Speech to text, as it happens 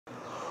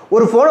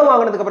ஒரு ஃபோனை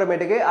வாங்கினதுக்கு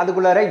அப்புறமேட்டுக்கு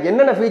அதுக்குள்ளார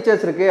என்னென்ன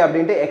ஃபீச்சர்ஸ் இருக்குது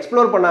அப்படின்ட்டு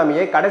எக்ஸ்ப்ளோர்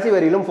பண்ணாமையே கடைசி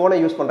வரையிலும் ஃபோனை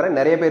யூஸ் பண்ணுற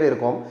நிறைய பேர்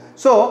இருக்கும்.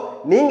 ஸோ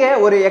நீங்கள்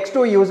ஒரு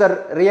X2 user,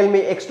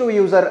 Realme X2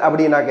 user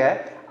அப்படின்னாக்க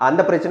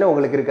அந்த பிரச்சனை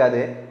உங்களுக்கு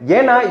இருக்காது.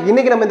 ஏன்னா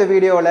இன்னைக்கு நம்ம இந்த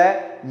வீடியோவில்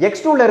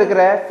X2ல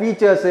இருக்கிற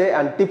ஃபீச்சர்ஸு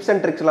அண்ட் டிப்ஸ்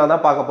அண்ட் ட்ரிக்ஸ்லாம்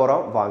தான் பார்க்க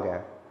போகிறோம். வாங்க.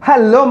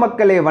 ஹலோ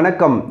மக்களே,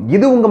 வணக்கம்.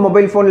 இது உங்கள்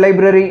மொபைல் ஃபோன்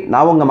லைப்ரரி.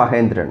 நான் உங்கள்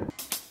மகேந்திரன்.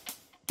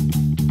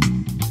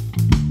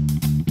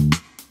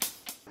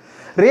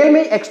 Realme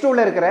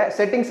X2ல இருக்கிற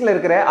செட்டிங்ஸில்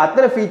இருக்கிற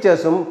அத்தனை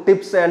ஃபீச்சர்ஸும்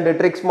டிப்ஸ் அண்ட்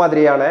ட்ரிக்ஸ்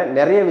மாதிரியான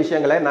நிறைய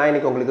விஷயங்களை நான்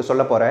இன்னைக்கு உங்களுக்கு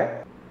சொல்ல போகிறேன்.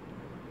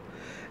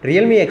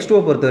 Realme X2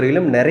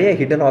 பொறுத்தவரையிலும் நிறைய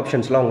ஹிடன்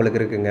ஆப்ஷன்ஸ்லாம் உங்களுக்கு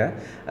இருக்குங்க.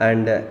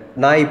 அண்ட்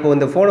நான் இப்போ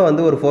இந்த ஃபோனை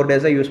வந்து ஒரு 4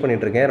 டேஸாக யூஸ்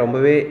பண்ணிகிட்ருக்கேன்.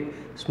 ரொம்பவே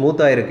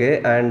ஸ்மூத்தாக இருக்குது.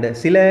 அண்ட்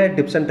சில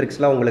டிப்ஸ் அண்ட்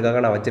ட்ரிக்ஸ்லாம்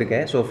உங்களுக்காக நான்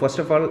வச்சுருக்கேன். ஸோ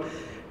ஃபர்ஸ்ட் ஆஃப் ஆல்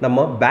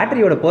நம்ம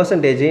பேட்டரியோட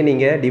பர்சன்டேஜ்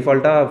நீங்கள்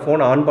டிஃபால்ட்டாக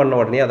ஃபோன் ஆன் பண்ண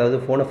உடனே, அதாவது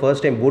ஃபோனை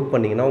ஃபர்ஸ்ட் டைம் பூட்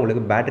பண்ணிங்கன்னா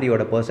உங்களுக்கு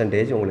பேட்டரியோட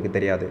பர்சன்டேஜ் உங்களுக்கு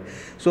தெரியாது.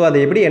 ஸோ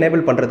அதை எப்படி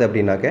எனேபிள் பண்ணுறது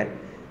அப்படின்னாக்க,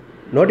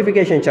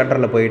 நோட்டிஃபிகேஷன்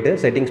ஷட்டரில் போயிட்டு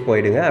செட்டிங்ஸ்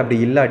போயிடுங்க. அப்படி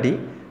இல்லாட்டி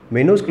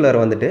மெனூஸ்குள்ளே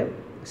வந்துட்டு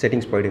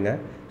செட்டிங்ஸ் போயிடுங்க.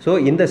 ஸோ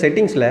இந்த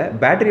செட்டிங்ஸில்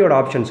பேட்டரியோட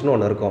ஆப்ஷன்ஸ்னு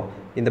ஒன்று இருக்கும்.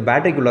 இந்த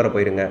பேட்டரிக்குள்ளார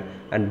போயிடுங்க.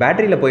 அண்ட்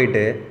பேட்டரியில்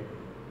போயிட்டு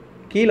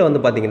கீழே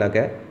வந்து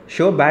பார்த்தீங்கன்னாக்க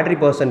show battery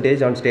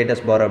percentage on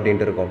status bar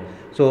அப்படின்ட்டு இருக்கும்.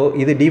 ஸோ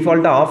இது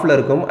டிஃபால்ட்டாக ஆஃபில்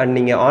இருக்கும். அண்ட்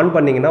நீங்கள் ஆன்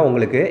பண்ணிங்கன்னா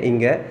உங்களுக்கு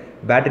இங்கே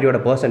பேட்டரியோட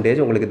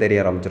பர்சன்டேஜ் உங்களுக்கு தெரிய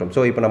ஆரம்பிச்சிடும்.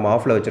 ஸோ இப்போ நம்ம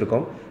ஆஃபில்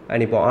வச்சுருக்கோம்.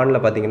 அண்ட் இப்போ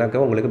ஆனில்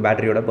பார்த்தீங்கன்னாக்க உங்களுக்கு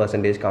பேட்டரியோட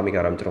பர்சன்டேஜ்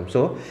காமிக்க ஆரம்பிச்சிடும்.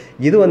 ஸோ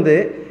இது வந்து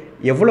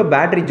எவ்வளோ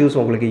பேட்டரி ஜூஸ்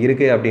உங்களுக்கு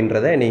இருக்குது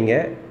அப்படின்றத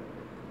நீங்கள்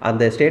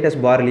அந்த ஸ்டேட்டஸ்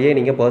பார்லேயே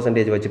நீங்கள்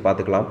பர்சன்டேஜ் வச்சு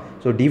பார்த்துக்கலாம்.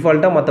 ஸோ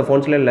டிஃபால்ட்டாக மற்ற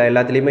ஃபோன்ஸில்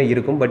எல்லாத்துலேயுமே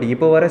இருக்கும். பட்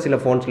இப்போ வர சில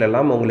ஃபோன்ஸில்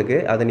எல்லாம் உங்களுக்கு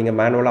அதை நீங்கள்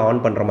மேனுவலாக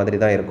ஆன் பண்ணுற மாதிரி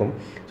தான் இருக்கும்.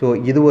 ஸோ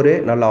இது ஒரு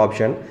நல்ல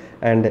ஆப்ஷன்.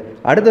 அண்ட்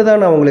அடுத்ததாக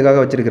நான்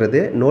உங்களுக்காக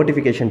வச்சுருக்கிறது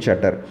நோட்டிஃபிகேஷன்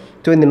ஷட்டர்.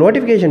 ஸோ இந்த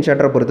நோட்டிஃபிகேஷன்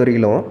ஷட்டரை பொறுத்த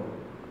வரைக்கும்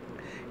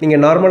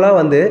நீங்கள்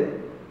நார்மலாக வந்து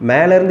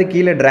மேலேருந்து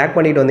கீழே ட்ராக்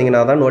பண்ணிட்டு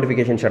வந்தீங்கன்னா தான்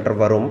நோட்டிஃபிகேஷன் ஷட்டர்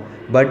வரும்.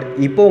 பட்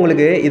இப்போ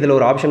உங்களுக்கு இதில்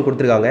ஒரு ஆப்ஷன்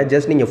கொடுத்துருக்காங்க.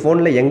 ஜஸ்ட் நீங்கள்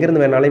ஃபோனில்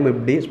எங்கேருந்து வேணாலும்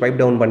இப்படி ஸ்வைப்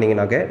டவுன்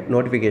பண்ணிங்கனாக்க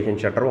நோட்டிஃபிகேஷன்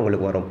ஷட்டர்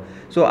உங்களுக்கு வரும்.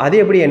 ஸோ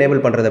அது எப்படி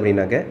எனேபிள் பண்ணுறது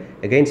அப்படின்னாக்க,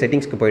 அகைன்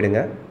செட்டிங்ஸ்க்கு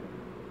போயிடுங்க.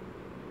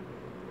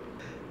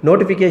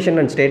 நோட்டிஃபிகேஷன்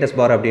அண்ட் ஸ்டேட்டஸ்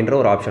பார் அப்படின்ற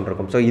ஒரு ஆப்ஷன்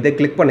இருக்கும். ஸோ இதை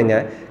கிளிக்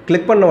பண்ணுங்கள்.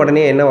 கிளிக் பண்ண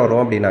உடனே என்ன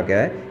வரும்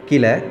அப்படின்னாக்க,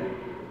 கீழே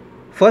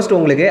ஃபர்ஸ்ட்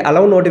உங்களுக்கு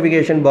அலோவ்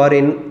நோட்டிஃபிகேஷன் பார்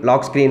இன்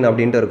லாக் ஸ்க்ரீன்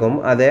அப்படின்ட்டு இருக்கும்.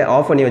 அதை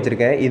ஆஃப் பண்ணி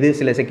வச்சுருக்கேன். இது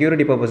சில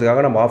செக்யூரிட்டி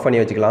பர்பஸுக்காக நம்ம ஆஃப் பண்ணி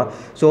வச்சுக்கலாம்.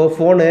 ஸோ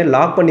ஃபோனு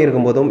லாக்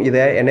பண்ணியிருக்கும் போதும்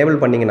இதை எனேபிள்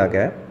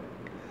பண்ணிங்கனாக்க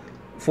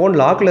ஃபோன்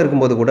லாக்கில்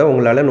இருக்கும்போது கூட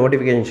உங்களால்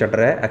நோட்டிஃபிகேஷன்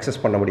ஷட்டரை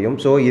அக்சஸ் பண்ண முடியும்.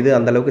 ஸோ இது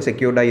அந்தளவுக்கு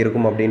செக்யூர்டாக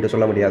இருக்கும் அப்படின்ட்டு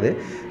சொல்ல முடியாது.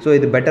 ஸோ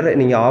இது பெட்டர்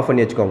நீங்கள் ஆஃப்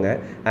பண்ணி வச்சுக்கோங்க.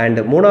 அண்ட்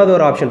மூணாவது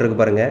ஒரு ஆப்ஷன்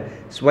இருக்குது பாருங்கள்,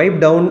 swipe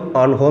down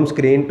on home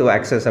screen to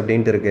access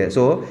அப்படின்ட்டு இருக்குது.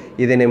 ஸோ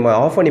இதை நம்ம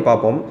ஆஃப் பண்ணி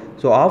பார்ப்போம்.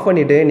 ஸோ ஆஃப்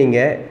பண்ணிவிட்டு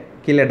நீங்கள்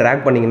கீழே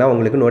ட்ராக் பண்ணிங்கன்னா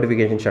உங்களுக்கு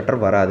நோட்டிஃபிகேஷன் ஷட்டர்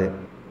வராது.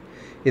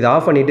 இது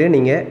ஆஃப் பண்ணிவிட்டு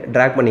நீங்கள்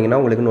ட்ராக் பண்ணிங்கன்னா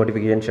உங்களுக்கு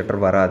நோட்டிஃபிகேஷன்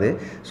ஷட்டர் வராது.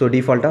 ஸோ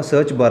டிஃபால்ட்டாக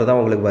சர்ச் பார் தான்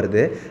உங்களுக்கு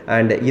வருது.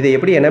 அண்ட் இதை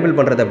எப்படி எனேபிள்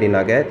பண்ணுறது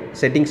அப்படின்னாக்க,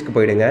 செட்டிங்ஸ்க்கு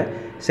போயிடுங்க.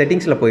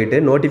 செட்டிங்ஸில் போயிட்டு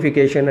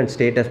நோட்டிஃபிகேஷன் அண்ட்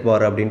ஸ்டேட்டஸ்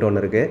பார் அப்படின்ட்டு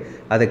ஒன்று இருக்குது.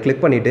 அதை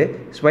கிளிக் பண்ணிவிட்டு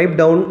swipe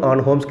down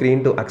on home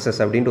screen to access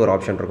அப்படின்ட்டு ஒரு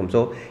ஆப்ஷன் இருக்கும்.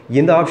 ஸோ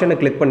இந்த ஆப்ஷனை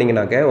கிளிக்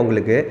பண்ணிங்கனாக்க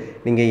உங்களுக்கு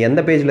நீங்கள்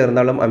எந்த பேஜில்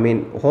இருந்தாலும்,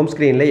 ஹோம்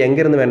ஸ்க்ரீனில்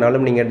எங்கேருந்து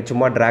வேணாலும் நீங்கள்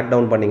சும்மா ட்ராக்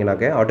டவுன்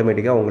பண்ணிங்கனாக்க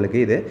ஆட்டோமேட்டிக்காக உங்களுக்கு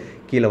இது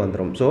கீழே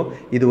வந்துடும். ஸோ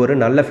இது ஒரு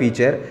நல்ல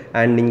ஃபீச்சர்.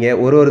 அண்ட் நீங்கள்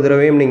ஒரு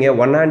தடவையும் நீங்கள்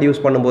ஒன் ஹேண்ட்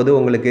யூஸ் பண்ணும்போது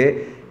உங்களுக்கு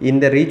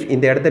இந்த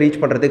இடத்த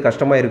ரீச் பண்ணுறதுக்கு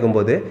கஷ்டமாக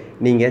இருக்கும்போது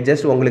நீங்கள்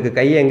ஜஸ்ட் உங்களுக்கு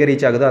கை எங்கே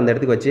ரீச் ஆகுதோ அந்த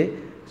இடத்துக்கு வச்சு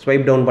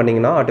ஸ்வைப் டவுன்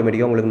பண்ணிங்கன்னா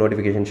ஆட்டோமேட்டிக்காக உங்களுக்கு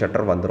நோட்டிஃபிகேஷன்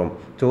ஷட்டர் வந்துடும்.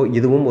 ஸோ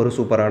இதுவும் ஒரு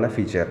சூப்பரான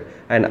ஃபீச்சர்.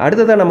 அண்ட்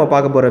அடுத்ததாக நம்ம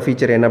பார்க்க போகிற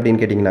ஃபீச்சர் என்ன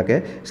அப்படின்னு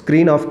கேட்டிங்கனாக்க,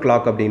 ஸ்க்ரீன் ஆஃப்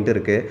கிளாக் அப்படின்ட்டு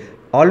இருக்குது.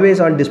 ஆல்வேஸ்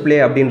ஆன் டிஸ்பிளே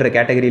அப்படின்ற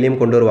கேட்டகரியிலையும்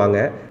கொண்டு வருவாங்க.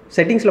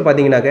 செட்டிங்ஸில்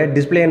பார்த்தீங்கன்னாக்க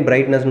டிஸ்பிளே அண்ட்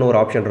பிரைட்னஸ்னு ஒரு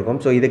ஆப்ஷன் இருக்கும்.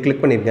 ஸோ இதை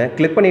கிளிக் பண்ணியிருக்கேன்.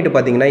 கிளிக் பண்ணிவிட்டு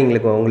பார்த்தீங்கன்னா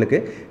உங்களுக்கு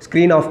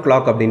ஸ்க்ரீன் ஆஃப்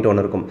கிளாக் அப்படின்ட்டு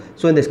ஒன்று இருக்கும்.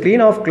 ஸோ இந்த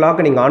ஸ்க்ரீன் ஆஃப் கிளாக்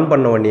நீங்கள் ஆன்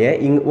பண்ண உடனே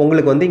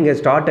உங்களுக்கு வந்து இங்கே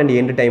ஸ்டார்ட் அண்ட்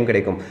எண்ட் டைம்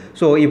கிடைக்கும்.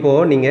 ஸோ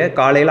இப்போது நீங்கள்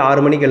காலையில்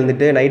 6 மணிக்கு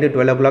எழுந்துட்டு நைட்டு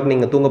 12 o'clock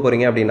நீங்கள் தூங்க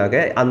போகிறீங்க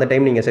அப்படின்னாக்க அந்த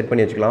டைம் நீங்கள் செட்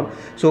பண்ணி வச்சுக்கலாம்.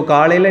 ஸோ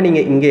காலையில்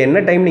நீங்கள் இங்கே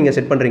என்ன டைம் நீங்கள்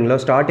செட் பண்ணுறீங்களோ,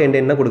 ஸ்டார்ட்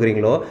எண்ட் என்ன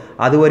கொடுக்குறீங்களோ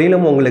அது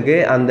வரையிலும் உங்களுக்கு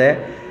அந்த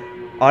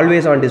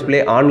ஆல்வேஸ் ஆன் டிஸ்பிளே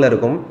ஆனில்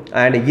இருக்கும்.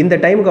 அண்ட் இந்த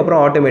டைமுக்கு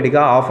அப்புறம்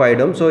ஆட்டோமேட்டிக்காக ஆஃப்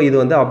ஆகிடும். ஸோ இது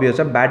வந்து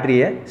ஆப்வியஸாக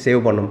பேட்டரியை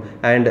சேவ் பண்ணும்.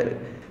 அண்ட்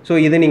ஸோ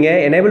இது நீங்கள்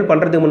எனேபிள்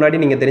பண்ணுறதுக்கு முன்னாடி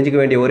நீங்கள் தெரிஞ்சிக்க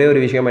வேண்டிய ஒரே ஒரு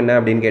விஷயம் என்ன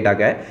அப்படின்னு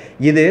கேட்டாக்க,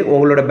 இது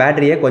உங்களோட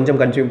பேட்டரியை கொஞ்சம்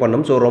கன்சியூம்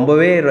பண்ணும். ஸோ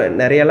ரொம்பவே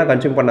நிறையெல்லாம்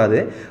கன்சியூம் பண்ணாது.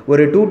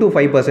 ஒரு 2 to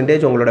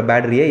 5% உங்களோட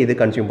பேட்டரியை இது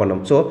கன்சியூம்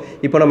பண்ணும். ஸோ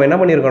இப்போ நம்ம என்ன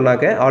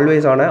பண்ணியிருக்கோம்னாக்க,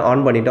 ஆல்வேஸ்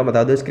ஆன் பண்ணிட்டோம்.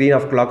 அதாவது ஸ்க்ரீன்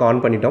ஆஃப் கிளாக்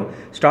ஆன் பண்ணிட்டோம்.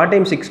 ஸ்டார்ட்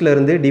டைம்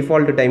 6லேருந்து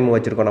டிஃபால்ட் டைம்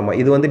வச்சுருக்கோம் நம்ம.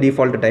 இது வந்து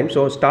default time.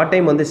 So start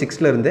time வந்து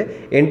 6லேருந்து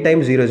end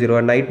time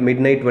 00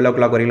 mid night 12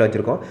 o'clock வரையிலும்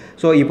வச்சுருக்கோம்.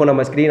 ஸோ இப்போ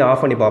நம்ம ஸ்க்ரீன்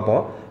ஆஃப் பண்ணி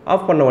பார்ப்போம்.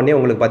 ஆஃப் பண்ண உடனே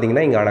உங்களுக்கு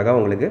பார்த்தீங்கன்னா இங்கே அழகாக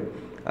உங்களுக்கு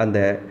அந்த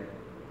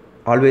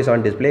ஆல்வேஸ்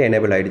ஆன் டிஸ்பிளே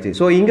எனேபிள் ஆகிடுச்சு.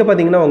 ஸோ இங்கே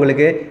பார்த்தீங்கன்னா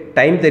உங்களுக்கு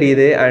டைம்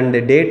தெரியுது அண்ட்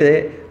டேட்டு.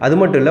 அது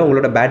மட்டும் இல்லை,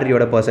 உங்களோட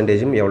பேட்டரியோட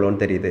பர்சன்டேஜும்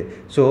எவ்வளோன்னு தெரியுது.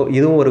 ஸோ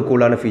இதுவும் ஒரு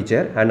கூலான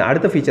ஃபீச்சர். அண்ட்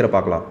அடுத்த ஃபீச்சரை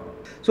பார்க்கலாம்.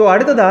 ஸோ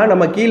அடுத்ததாக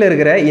நம்ம கீழே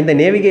இருக்கிற இந்த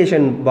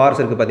நேவிகேஷன்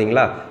பார்ஸ் இருக்குது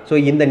பார்த்தீங்களா. ஸோ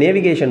இந்த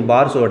நேவிகேஷன்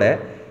பார்ஸோட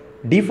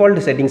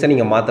டிஃபால்ட் செட்டிங்ஸை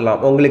நீங்கள்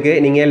மாற்றலாம். உங்களுக்கு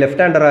நீங்கள்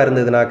லெஃப்ட் ஹேண்டராக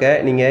இருந்ததுனாக்க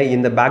நீங்கள்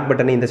இந்த பேக்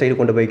பட்டனை இந்த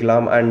சைடு கொண்டு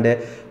போய்க்கலாம். அண்டு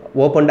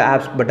ஓப்பன்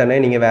ஆப்ஸ் பட்டனை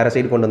நீங்கள் வேறு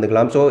சைடு கொண்டு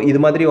வந்துக்கலாம். ஸோ இது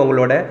மாதிரி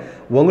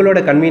உங்களோட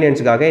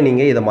கன்வீனியன்ஸுக்காக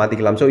நீங்கள் இதை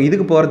மாற்றிக்கலாம். ஸோ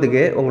இதுக்கு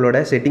போகிறதுக்கு உங்களோட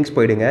செட்டிங்ஸ்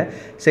போயிடுங்க.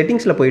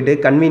 செட்டிங்ஸில் போயிட்டு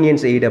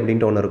கன்வீனியன்ஸ் எய்டு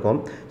அப்படின்ட்டு ஒன்று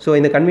இருக்கும். ஸோ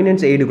இந்த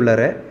கன்வீனியன்ஸ்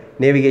எய்டுக்குள்ளார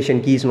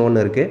நேவிகேஷன் கீஸ்னு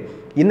ஒன்று இருக்குது.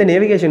 இந்த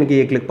நேவிகேஷன்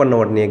கீயை கிளிக் பண்ண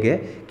உடனேக்கு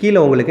கீழே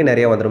உங்களுக்கு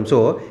நிறையா வந்துடும். ஸோ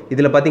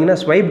இதில் பார்த்தீங்கன்னா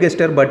swipe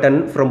gesture button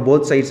from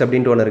both sides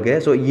அப்படின்ட்டு ஒன்று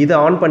இருக்குது. ஸோ இதை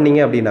ஆன்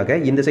பண்ணிங்க அப்படின்னாக்க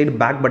இந்த சைடு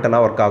பேக்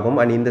பட்டனாக ஒர்க் ஆகும்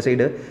அண்ட் இந்த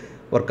சைடு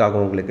ஒர்க்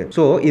ஆகும் உங்களுக்கு.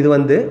 ஸோ இது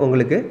வந்து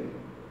உங்களுக்கு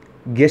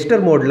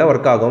கெஸ்டர் மோடில்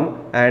ஒர்க் ஆகும்.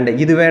 அண்ட்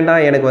இது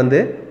வேண்டாம்,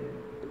 எனக்கு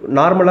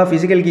நார்மலாக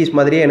ஃபிசிக்கல் கீஸ்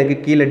மாதிரியே எனக்கு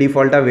கீழே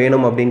டிஃபால்ட்டாக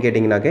வேணும் அப்படின்னு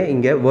கேட்டிங்கனாக்க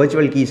இங்கே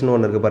வர்ச்சுவல் கீஸ்னு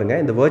ஒன்று இருக்குது பாருங்கள்.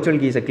 இந்த வர்ச்சுவல்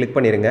கீஸை கிளிக்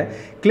பண்ணிடுங்க.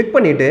 கிளிக்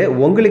பண்ணிவிட்டு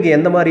உங்களுக்கு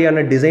எந்த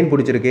மாதிரியான டிசைன்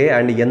பிடிச்சிருக்கு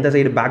அண்ட் எந்த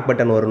சைடு பேக்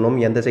பட்டன் வரணும்,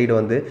 எந்த சைடு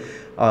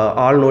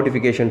ஆல்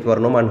நோட்டிஃபிகேஷன்ஸ்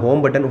வரணும் அண்ட்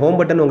ஹோம்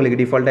பட்டன் உங்களுக்கு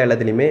டிஃபால்ட்டாக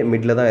எல்லாத்துலேயுமே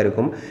மிடில் தான்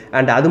இருக்கும்.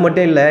 அண்ட் அது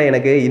மட்டும் இல்லை,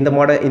 எனக்கு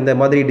இந்த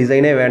மாதிரி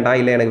டிசைனே வேண்டாம்,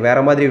 இல்லை எனக்கு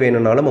வேறு மாதிரி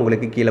வேணும்னாலும்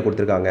உங்களுக்கு கீழே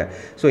கொடுத்துருக்காங்க.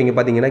 ஸோ இங்கே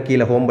பார்த்தீங்கன்னா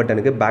கீழே ஹோம்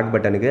பட்டனுக்கு பேக்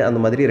பட்டனுக்கு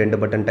அந்த மாதிரி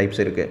 2 பட்டன்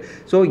டைப்ஸ் இருக்குது.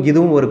 ஸோ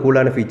இதுவும் ஒரு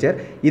கூலான ஃபீச்சர்.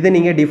 இதை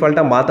நீங்கள்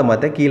டிஃபால்ட்டாக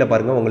மாற்ற கீழே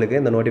பாருங்கள் உங்களுக்கு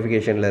இந்த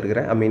நோட்டிஃபிகேஷனில்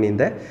இருக்கிற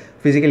இந்த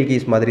ஃபிசிக்கல்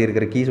கீஸ் மாதிரி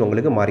இருக்கிற கீஸ்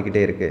உங்களுக்கு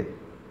மாறிக்கிட்டே இருக்குது.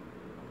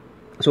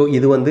 ஸோ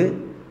இது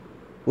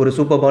ஒரு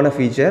சூப்பர்பான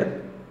feature.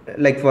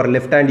 Like for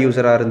left hand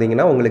யூஸராக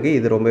இருந்தீங்கன்னா உங்களுக்கு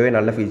இது ரொம்பவே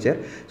நல்ல ஃபீச்சர்.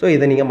 ஸோ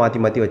இதை நீங்கள்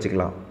மாற்றி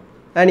வச்சுக்கலாம்.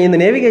 அண்ட் இந்த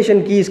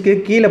நேவிகேஷன் கீஸ்க்கு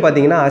கீழே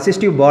பார்த்தீங்கன்னா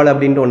அசிஸ்டிவ் பால்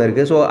அப்படின்ட்டு ஒன்று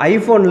இருக்குது. ஸோ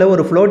ஐஃபோனில்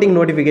ஒரு ஃப்ளோட்டிங்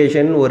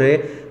நோட்டிஃபிகேஷன், ஒரு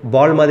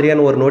பால்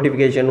மாதிரியான ஒரு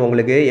நோட்டிஃபிகேஷன்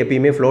உங்களுக்கு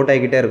எப்பயுமே ஃப்ளோட்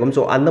ஆகிக்கிட்டே இருக்கும்.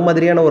 ஸோ அந்த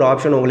மாதிரியான ஒரு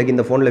ஆப்ஷன் உங்களுக்கு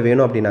இந்த ஃபோனில்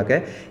வேணும் அப்படின்னாக்க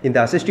இந்த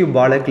அசிஸ்டிவ்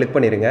பாலை கிளிக்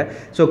பண்ணிடுங்க.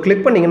 ஸோ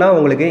கிளிக் பண்ணிங்கன்னா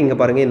உங்களுக்கு இங்கே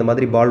பாருங்கள் இந்த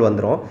மாதிரி பால்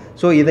வந்துடும்.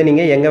 ஸோ இதை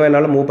நீங்கள் எங்கே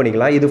வேணாலும் மூவ்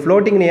பண்ணிக்கலாம். இது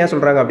ஃப்ளோட்டிங்னு ஏன்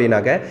சொல்கிறாங்க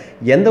அப்படின்னாக்க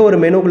எந்த ஒரு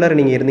மெனுக்குள்ளே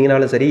நீங்கள்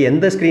இருந்தீங்கனாலும் சரி,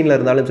 எந்த ஸ்க்ரீனில்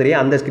இருந்தாலும் சரி,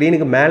 அந்த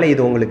ஸ்க்ரீனுக்கு மேலே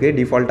இது உங்களுக்கு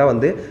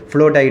டிஃபால்ட்டாக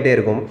ஃப்ளோட் ஆகிட்டே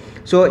இருக்கும்.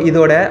 ஸோ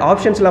இதோட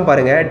ஆப்ஷன்ஸ்லாம்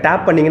பாருங்கள்.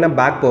 டேப் பண்ணிங்கன்னா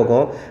பேக் போகும்,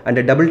 அண்ட்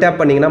டபுள் டேப்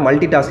பண்ணிங்கன்னா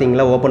மல்டி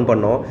டாஸ்கிங்கில் ஓப்பன்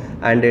பண்ணும்,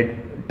 அண்டு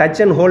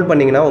டச் அண்ட் ஹோல்ட்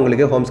பண்ணிங்கன்னா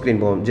உங்களுக்கு ஹோம்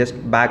ஸ்க்ரீன் போகும். ஜஸ்ட்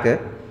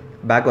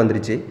பேக்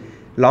வந்துருச்சு.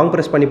 லாங்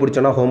ப்ரெஸ் பண்ணி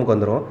பிடிச்சோன்னா ஹோமுக்கு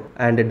வந்துடும்.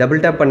 அண்ட்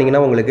டபுள் டேப்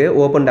பண்ணிங்கன்னா உங்களுக்கு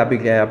ஓப்பன்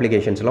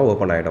அப்ளிகேஷன்ஸ்லாம்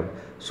ஓப்பன் ஆகிடும்.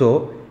 ஸோ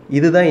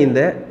இதுதான்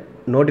இந்த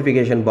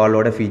நோட்டிஃபிகேஷன்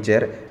பாலோட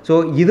ஃபீச்சர். ஸோ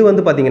இது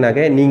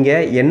பார்த்தீங்கன்னாக்க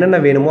நீங்கள் என்னென்ன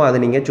வேணுமோ அதை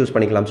நீங்கள் சூஸ்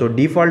பண்ணிக்கலாம். ஸோ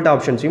டிஃபால்ட்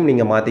ஆப்ஷன்ஸையும்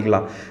நீங்கள்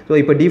மாற்றிக்கலாம். ஸோ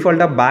இப்போ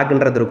டிஃபால்ட்டாக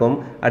பேக்ன்றது இருக்கும்.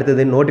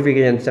 அடுத்தது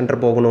நோட்டிஃபிகேஷன் சென்டர்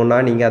போகணுன்னா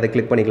நீங்கள் அதை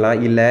கிளிக் பண்ணிக்கலாம்.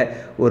 இல்லை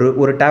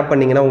ஒரு டேப்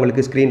பண்ணிங்கன்னா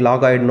உங்களுக்கு ஸ்க்ரீன்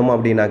லாக் ஆகிடணும்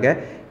அப்படின்னாக்க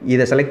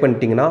இதை செலக்ட்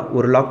பண்ணிட்டீங்கன்னா,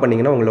 ஒரு லாக்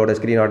பண்ணிங்கன்னா உங்களோட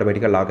ஸ்க்ரீன்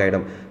ஆட்டோமேட்டிக்காக லாக்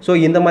ஆகிடும். ஸோ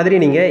இந்த மாதிரி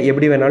நீங்கள்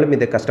எப்படி வேணாலும்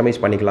இதை கஸ்டமைஸ்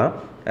பண்ணிக்கலாம்.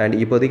 அண்ட்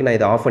இப்போதைக்கு நான்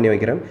இதை ஆஃப் பண்ணி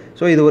வைக்கிறேன்.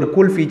 ஸோ இது ஒரு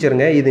கூல்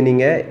ஃபீச்சருங்க. இது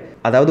நீங்கள்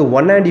அதாவது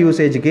ஒன் ஹேண்ட்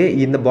யூசேஜுக்கு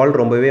இந்த பால்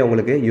ரொம்பவே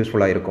உங்களுக்கு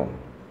யூஸ்ஃபுல்லாக இருக்கும்.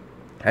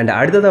 அண்ட்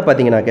அடுத்ததாக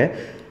பார்த்தீங்கன்னாக்க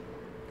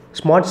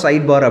ஸ்மார்ட்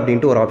சைட் பார்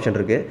அப்படின்ட்டு ஒரு ஆப்ஷன்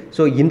இருக்குது.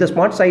 ஸோ இந்த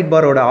ஸ்மார்ட் சைட்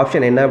பாரோட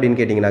ஆப்ஷன் என்ன அப்படின்னு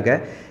கேட்டிங்கனாக்க,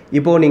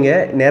 இப்போது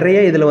நீங்கள் நிறைய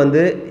இதில்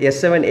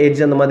S7 Edge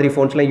அந்த மாதிரி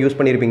ஃபோன்ஸ்லாம் யூஸ்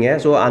பண்ணியிருப்பீங்க.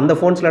 ஸோ அந்த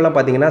ஃபோன்ஸ்லாம்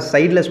பார்த்தீங்கன்னா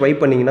சைடில்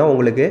ஸ்வைப் பண்ணிங்கன்னா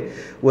உங்களுக்கு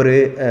ஒரு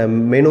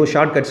மெனு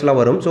ஷார்ட்கட்ஸ்லாம்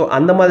வரும். ஸோ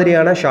அந்த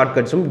மாதிரியான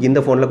ஷார்ட்கட்ஸும்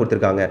இந்த ஃபோனில்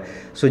கொடுத்துருக்காங்க.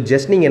 ஸோ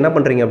ஜஸ்ட் நீங்கள் என்ன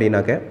பண்ணுறீங்க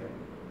அப்படின்னாக்க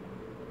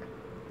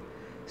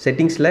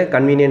செட்டிங்ஸில்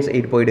கன்வீனியன்ஸ்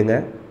எய்ட் போயிடுங்க.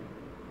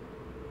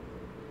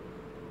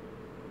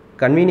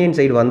 கன்வீனியன்ஸ்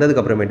சைடு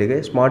வந்ததுக்கப்புறமேட்டுக்கு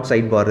ஸ்மார்ட்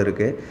சைட் பார்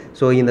இருக்குது.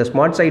 ஸோ இந்த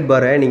ஸ்மார்ட் சைட்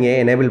பாரை நீங்கள்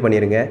எனேபிள்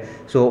பண்ணிடுங்க.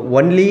 So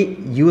only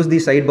use the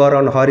side bar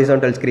on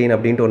horizontal screen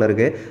அப்படின்ட்டு ஒன்று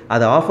இருக்குது.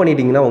 அதை ஆஃப்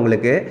பண்ணிட்டீங்கன்னா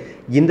உங்களுக்கு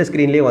இந்த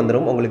ஸ்க்ரீன்லேயே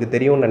வந்துடும். உங்களுக்கு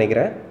தெரியும்னு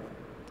நினைக்கிறேன்.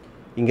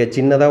 இங்கே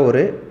சின்னதாக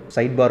ஒரு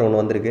சைட் பார்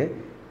ஒன்று வந்திருக்கு.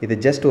 இது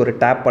ஜஸ்ட் ஒரு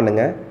டேப்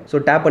பண்ணுங்கள். ஸோ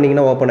டேப்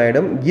பண்ணிங்கன்னா ஓப்பன்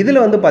ஆகிடும். இதில்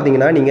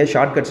பார்த்தீங்கன்னா நீங்கள்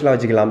ஷார்ட்கட்ஸ்லாம்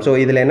வச்சுக்கலாம். ஸோ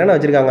இதில் என்னென்ன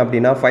வச்சுருக்காங்க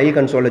அப்படின்னா ஃபைல்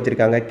கன்சோல்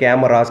வச்சுருக்காங்க,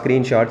 கேமரா,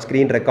 ஸ்க்ரீன்ஷாட்,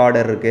 ஸ்க்ரீன்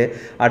ரெக்கார்டர் இருக்குது,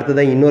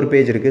 அடுத்ததான் இன்னொரு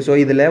பேஜ் இருக்குது. ஸோ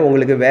இதில்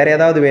உங்களுக்கு வேறு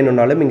ஏதாவது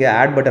வேணும்னாலும் இங்கே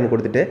ஆட் பட்டன்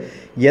கொடுத்துட்டு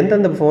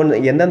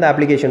எந்தெந்த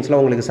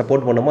அப்ளிகேஷன்ஸ்லாம் உங்களுக்கு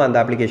சப்போர்ட் பண்ணுமோ அந்த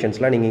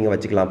அப்ளிகேஷன்ஸ்லாம் நீங்கள் இங்கே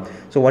வச்சுக்கலாம்.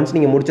 ஸோ ஒன்ஸ்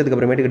நீங்கள்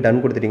முடிச்சதுக்கப்புறமேட்டுக்கு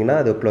டன் கொடுத்துட்டிங்கன்னா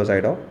அது க்ளோஸ்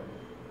ஆகிடும்.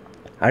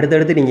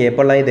 அடுத்தடுத்து நீங்கள்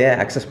எப்போல்லாம் இதை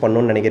அக்சஸ்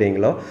பண்ணணும்னு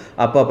நினைக்கிறீங்களோ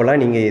அப்போல்லாம்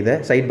நீங்கள் இதை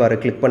சைட் பாரை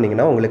கிளிக்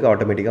பண்ணிங்கன்னா உங்களுக்கு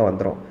ஆட்டோமேட்டிக்காக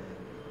வந்துடும்.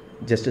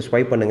 ஜஸ்ட்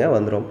ஸ்வைப் பண்ணுங்கள்,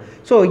 வந்துடும்.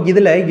 ஸோ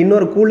இதில்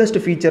இன்னொரு கூலஸ்ட்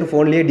ஃபீச்சர்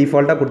ஃபோன்லேயே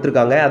டிஃபால்ட்டாக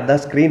கொடுத்துருக்காங்க.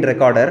 அதுதான் ஸ்க்ரீன்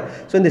ரெக்கார்டர்.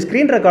 ஸோ இந்த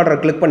ஸ்க்ரீன் ரெக்கார்டரை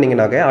கிளிக்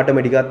பண்ணிங்கனாக்க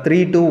ஆட்டோமேட்டிக்காக 3,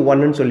 2,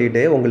 1ன்னு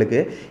சொல்லிட்டு உங்களுக்கு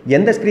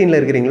எந்த ஸ்க்ரீனில்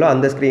இருக்கிறீங்களோ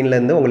அந்த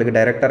ஸ்க்ரீன்லேருந்து உங்களுக்கு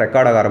டைரெக்டாக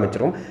ரெக்கார்ட் ஆக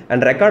ஆரம்பிச்சிடும்.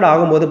 அண்ட் ரெக்கார்ட்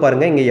ஆகும்போது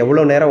பாருங்கள் இங்கே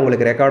எவ்வளோ நேரம்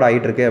உங்களுக்கு ரெக்கார்ட்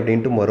ஆகிட்டு இருக்கு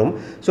அப்படின்ட்டு வரும்.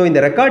 ஸோ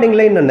இந்த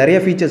ரெக்கார்டிங்கில் இன்னும் நிறைய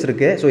ஃபீச்சர்ஸ்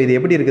இருக்குது. ஸோ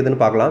இது எப்படி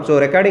இருக்குதுன்னு பார்க்கலாம்.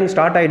 ஸோ ரெக்கார்டிங்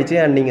ஸ்டார்ட் ஆகிடுச்சு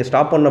அண்ட் நீங்கள்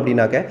ஸ்டாப் பண்ணணும்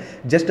அப்படின்னாக்க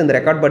ஜஸ்ட் இந்த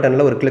ரெக்கார்ட்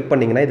பட்டனில் ஒரு கிளிக்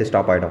பண்ணிங்கன்னா இது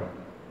ஸ்டாப் ஆகிடும்.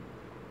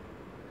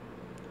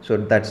 So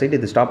that's it.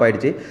 இது ஸ்டாப்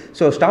ஆகிடுச்சு.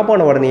 ஸோ ஸ்டாப்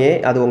ஆன உடனே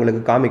அது உங்களுக்கு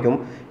காமிக்கும்.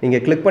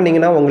 நீங்கள் கிளிக்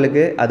பண்ணிங்கன்னா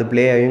உங்களுக்கு அது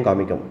ப்ளே ஆகியும்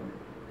காமிக்கும்.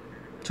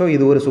 ஸோ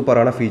இது ஒரு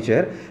சூப்பரான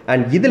ஃபீச்சர்.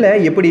 அண்ட் இதில்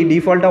எப்படி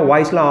டிஃபால்ட்டாக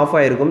வாய்ஸ்லாம் ஆஃப்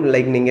ஆகிருக்கும்.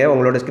 லைக் நீங்கள்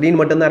உங்களோட ஸ்க்ரீன்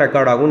மட்டும்தான்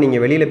ரெக்கார்ட் ஆகும்.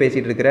 நீங்கள் வெளியில்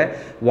பேசிகிட்டு இருக்கிற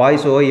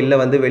வாய்ஸோ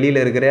இல்லை வெளியில்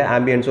இருக்கிற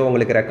ஆம்பியன்ஸோ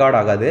உங்களுக்கு ரெக்கார்ட்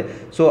ஆகாது.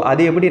 ஸோ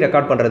அது எப்படி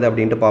ரெக்கார்ட் பண்ணுறது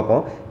அப்படின்ட்டு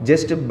பார்ப்போம்.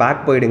 ஜஸ்ட்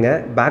பேக் போயிடுங்க.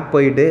 பேக்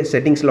போயிட்டு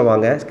செட்டிங்ஸில்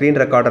வாங்க, ஸ்க்ரீன்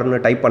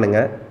ரெக்கார்டர்னு டைப்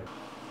பண்ணுங்கள்.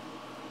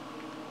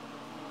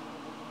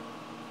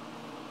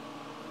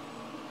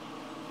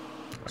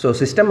 ஸோ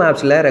சிஸ்டம்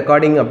ஆப்ஸில்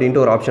ரெக்கார்டிங்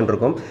அப்படின்ட்டு ஒரு ஆப்ஷன்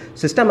இருக்கும்.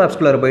 சிஸ்டம்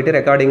ஆப்ஸ்குள்ளே போய்ட்டு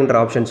ரெக்கார்டிங்கிற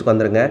ஆப்ஷன்ஸ்க்கு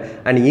வந்துருங்க.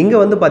 அண்ட் இங்கே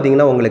வந்து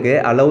பார்த்தீங்கன்னா உங்களுக்கு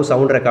அலோவ்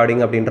சவுண்ட்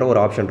ரெக்கார்டிங் அப்படின்ற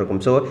ஒரு ஆப்ஷன்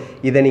இருக்கும். ஸோ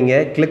இதை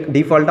நீங்கள்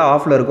டிஃபால்ட்டாக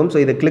ஆஃபில் இருக்கும். ஸோ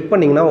இதை கிளிக்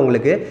பண்ணிங்கன்னா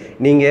உங்களுக்கு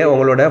நீங்கள்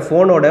உங்களோட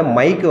ஃபோனோட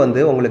மைக்கு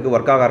வந்து உங்களுக்கு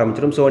ஒர்க் ஆக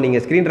ஆரம்பிச்சிடும். ஸோ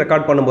நீங்கள் ஸ்க்ரீன்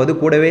ரெக்கார்ட் பண்ணும்போது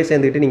கூடவே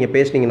சேர்ந்துட்டு நீங்கள்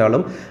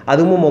பேசினீங்கனாலும்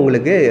அதுவும்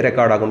உங்களுக்கு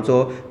ரெக்கார்ட் ஆகும். ஸோ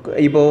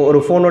இப்போது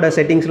ஒரு ஃபோனோட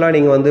செட்டிங்ஸ்லாம்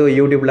நீங்கள் வந்து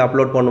யூடியூப்பில்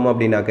அப்லோட் பண்ணணும்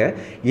அப்படின்னாக்க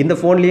இந்த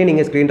ஃபோன்லேயே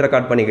நீங்கள் ஸ்க்ரீன்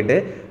ரெக்கார்ட் பண்ணிக்கிட்டு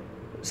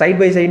சைட்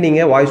பை சைட்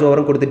நீங்கள் வாய்ஸ்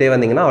ஓவரும் கொடுத்துட்டே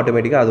வந்தீங்கன்னா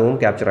ஆட்டோமேட்டிக்காக அதுவும்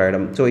கேப்சர்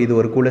ஆகிடும். ஸோ இது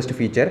ஒரு கூலஸ்ட்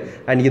ஃபீச்சர்.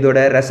 அண்ட் இதோட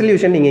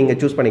ரெசல்யூஷன் நீங்கள் இங்கே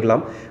சூஸ்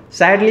பண்ணிக்கலாம்.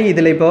 சேட்லி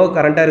இதில் இப்போ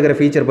கரண்ட்டாக இருக்கிற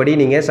ஃபீச்சர் படி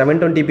நீங்கள்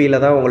 720p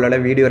தான் உங்களால்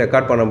வீடியோ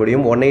ரெக்கார்ட் பண்ண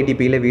முடியும்.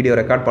 180p வீடியோ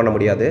ரெக்கார்ட் பண்ண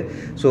முடியாது.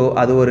 ஸோ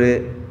அது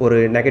ஒரு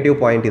நெகட்டிவ்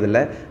பாயிண்ட்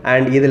இதில்.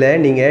 அண்ட் இதில்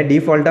நீங்கள்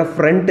டிஃபால்ட்டாக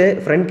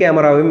ஃப்ரண்ட்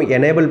கேமராவையும்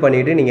எனேபிள்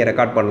பண்ணிவிட்டு நீங்கள்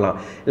ரெக்கார்ட் பண்ணலாம்.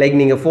 லைக்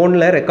நீங்கள்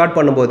ஃபோனில் ரெக்கார்ட்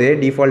பண்ணும்போது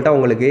டிஃபால்ட்டாக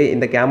உங்களுக்கு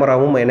இந்த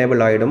கேமராவும்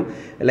எனேபிள் ஆகிடும்.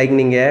 லைக்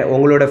நீங்கள்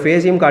உங்களோட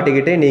ஃபேஸையும்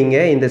காட்டிக்கிட்டு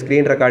நீங்கள் இந்த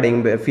ஸ்க்ரீன்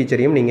ரெக்கார்டிங்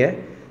ஃபீச்சரையும் நீங்கள்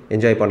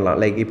என்ஜாய் பண்ணலாம்.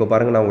 லைக் இப்போ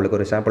பாருங்கள், நான் உங்களுக்கு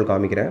ஒரு சாம்பிள்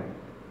காமிக்கிறேன்.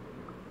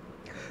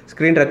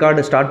 ஸ்க்ரீன்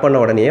ரெக்கார்டு ஸ்டார்ட்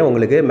பண்ண உடனே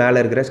உங்களுக்கு மேலே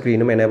இருக்கிற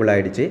ஸ்க்ரீனும் எனேபிள்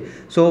ஆகிடுச்சு.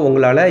 ஸோ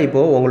உங்களால்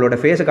இப்போது உங்களோட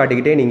ஃபேஸை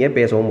காட்டிக்கிட்டே நீங்கள்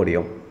பேசவும்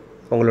முடியும்.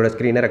 உங்களோட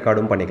ஸ்க்ரீனை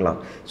ரெக்கார்டும் பண்ணிக்கலாம்.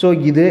 ஸோ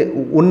இது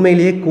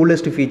உண்மையிலேயே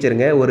கூலஸ்ட்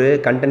ஃபீச்சருங்க. ஒரு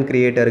கண்டென்ட்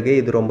க்ரியேட்டருக்கு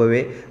இது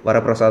ரொம்பவே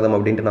வரப்பிரசாதம்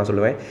அப்படின்ட்டு நான்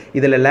சொல்லுவேன்.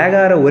 இதில் லேக்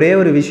ஆகிற ஒரே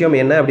ஒரு விஷயம்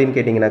என்ன அப்படின்னு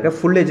கேட்டிங்கனாக்கா,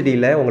 ஃபுல்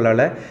ஹெச்டியில்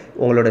உங்களால்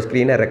உங்களோட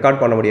ஸ்க்ரீனை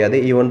ரெக்கார்ட் பண்ண முடியாது.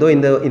 ஈவன் தோ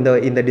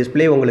இந்த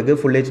டிஸ்பிளே உங்களுக்கு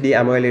ஃபுல் ஹெச்டி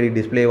அமோலெட்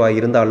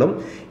டிஸ்பிளேவாக இருந்தாலும்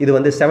இது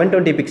வந்து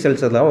 720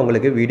 பிக்சல்ஸ் தான்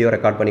உங்களுக்கு வீடியோ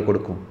ரெக்கார்ட் பண்ணி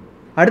கொடுக்கும்.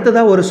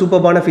 அடுத்ததாக ஒரு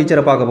சூப்பர்பான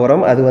ஃபீச்சரை பார்க்க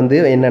போகிறோம். அது வந்து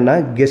என்னென்னா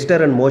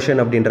கெஸ்டர் அண்ட்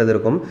மோஷன் அப்படின்றது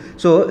இருக்கும்.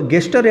 ஸோ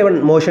கெஸ்டர்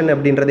அண்ட் மோஷன்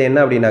அப்படின்றது என்ன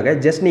அப்படின்னாக்க,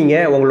 ஜஸ்ட்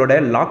நீங்கள் உங்களோட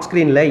லாக்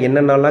ஸ்க்ரீனில்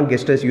என்னென்னலாம்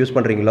கெஸ்டர்ஸ் யூஸ்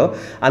பண்ணுறீங்களோ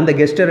அந்த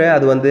கெஸ்டரை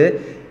அது வந்து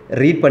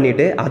ரீட்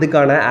பண்ணிவிட்டு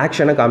அதுக்கான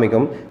ஆக்ஷனை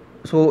காமிக்கும்.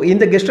 ஸோ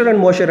இந்த கெஸ்டர்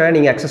அண்ட் மோஷரை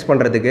நீங்கள் அக்சஸ்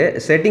பண்ணுறதுக்கு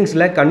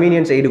செட்டிங்ஸில்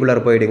கன்வீனியன்ஸ் எய்டுக்குள்ளார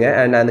போயிடுங்க.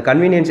 அண்ட் அந்த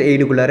கன்வீனியன்ஸ்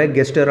எய்டுக்குள்ளார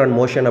கெஸ்டர் அண்ட்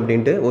மோஷன்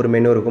அப்படின்ட்டு ஒரு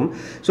மெனு இருக்கும்.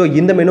 ஸோ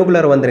இந்த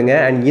மெனுக்குள்ளார வந்துருங்க.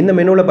 அண்ட் இந்த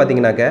மெனுவில்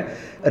பார்த்தீங்கன்னாக்க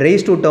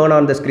race to turn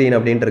on the screen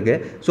அப்படின்ட்டு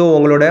இருக்குது. ஸோ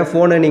உங்களோட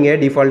ஃபோனை நீங்கள்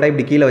டிஃபால்ட்டாக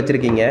இப்படி கீழே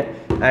வச்சுருக்கீங்க.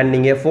 அண்ட்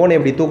நீங்கள் ஃபோனை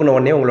இப்படி தூக்கின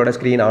உடனே உங்களோட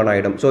ஸ்க்ரீன் ஆன்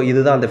ஆகிடும். ஸோ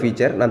இதுதான் அந்த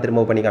ஃபீச்சர். நான்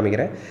திரும்ப பண்ணி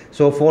காமிக்கிறேன்.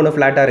 ஸோ ஃபோனு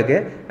ஃப்ளாட்டாக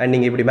இருக்குது. அண்ட்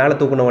நீங்கள் இப்படி மேலே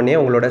தூக்கின உடனே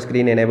உங்களோட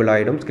ஸ்க்ரீன் எனேபிள்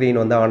ஆகிடும். ஸ்க்ரீன்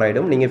வந்து ஆன்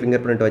ஆகிடும். நீங்கள்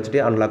ஃபிங்கர் பிரிண்ட்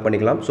வச்சுட்டு அன்லாக்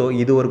பண்ணிக்கலாம். ஸோ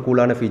இது ஒரு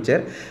கூலான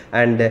ஃபீச்சர்.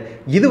 அண்ட்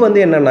இது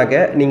வந்து என்னன்னாக்க,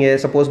 நீங்கள்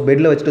சப்போஸ்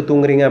பெட்டில் வச்சுட்டு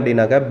தூங்குறீங்க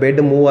அப்படின்னாக்கா,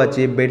 பெட் மூவ்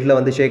ஆச்சு, பெட்டில்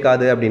வந்து ஷேக்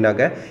ஆகுது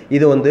அப்படின்னாக்க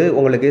இது வந்து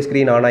உங்களுக்கு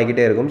ஸ்க்ரீன் ஆன்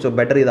ஆகிக்கிட்டே இருக்கும். ஸோ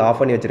பெட்டர் இதை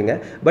ஆஃப் பண்ணி வச்சுருங்க.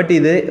 பட்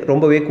இது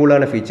ரொம்பவே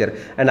கூலான ஃபீச்சர்.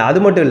 அண்ட் அது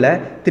மட்டும் இல்லை,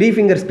 3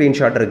 ஃபிங்கர்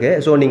ஸ்க்ரீன்ஷாட் இருக்குது.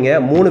 ஸோ நீங்கள்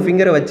 3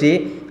 ஃபிங்கரை வச்சு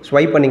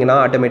ஸ்வைப் பண்ணிங்கன்னா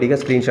ஆட்டோமேட்டிக்காக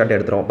ஸ்க்ரீன்ஷாட்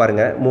எடுத்துரும்.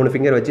 பாருங்கள், 3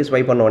 ஃபிங்கர் வச்சு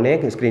ஸ்வைப் பண்ணோடனே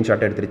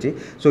ஸ்க்ரீன்ஷாட் எடுத்துருச்சு.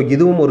 ஸோ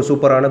இதுவும் ஒரு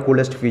சூப்பரான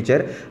coolest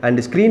feature.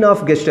 And screen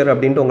off gesture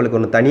அப்படின்ட்டு உங்களுக்கு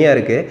ஒன்று தனியாக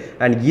இருக்குது.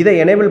 அண்ட் இதை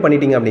எனேபிள்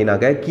பண்ணிட்டீங்க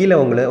அப்படின்னாக்க கீழே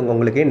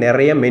உங்களுக்கு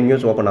நிறைய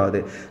மென்யூஸ் ஓப்பன்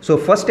ஆகுது. ஸோ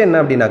ஃபர்ஸ்ட்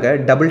என்ன அப்படின்னாக்க,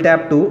 double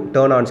tape to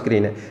turn on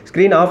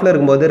screen ஆஃபில்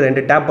இருக்கும்போது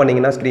 2 டேப்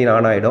பண்ணிங்கன்னா ஸ்க்ரீன்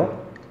ஆன் ஆகிடும்.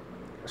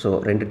 ஸோ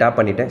 2 டேப்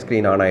பண்ணிவிட்டேன்,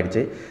 ஸ்க்ரீன் ஆன்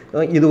ஆகிடுச்சு.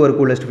 இது ஒரு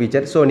கூலஸ்ட்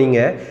ஃபீச்சர். ஸோ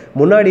நீங்கள்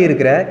முன்னாடி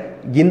இருக்கிற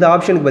இந்த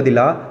ஆப்ஷனுக்கு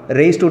பதிலாக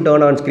ரேஸ் டு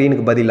டர்ன் ஆன்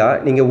ஸ்க்ரீனுக்கு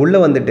பதிலாக நீங்கள் உள்ளே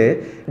வந்துட்டு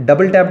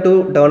double tape to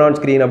turn on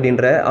screen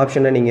அப்படின்ற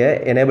ஆப்ஷனை நீங்கள்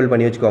எனேபிள்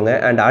பண்ணி வச்சுக்கோங்க.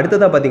 அண்ட்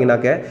அடுத்ததாக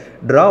பார்த்தீங்கன்னாக்க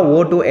draw O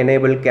to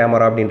enable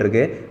camera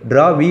அப்படின்ட்டுருக்கு,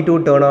 draw we to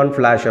turn on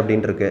flash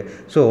அப்படின்ட்டுருக்கு.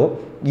 So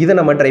இதை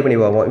நம்ம ட்ரை பண்ணி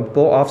பார்ப்போம்.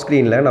 இப்போது ஆஃப்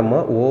ஸ்க்ரீனில்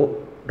நம்ம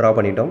ட்ரா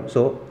பண்ணிட்டோம்.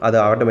 ஸோ அது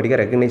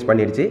ஆட்டோமேட்டிக்காக ரெக்கக்னைஸ்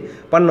பண்ணிடுச்சு.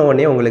 பண்ண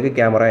உடனே உங்களுக்கு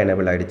கேமரா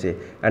எனேபிள் ஆகிடுச்சு.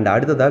 அண்ட்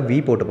அடுத்ததாக வி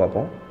போட்டு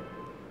பார்ப்போம்.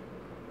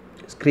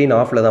 ஸ்க்ரீன்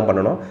ஆஃபில் தான்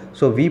பண்ணணும்.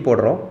 ஸோ வி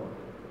போடுறோம்,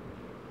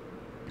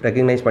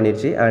 ரெக்கக்னைஸ்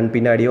பண்ணிடுச்சு. அண்ட்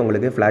பின்னாடியே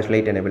உங்களுக்கு ஃப்ளாஷ்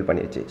லைட் எனேபிள்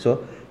பண்ணிடுச்சு. ஸோ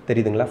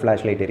தெரியுதுங்களா,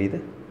 ஃப்ளாஷ் லைட் எரியுது.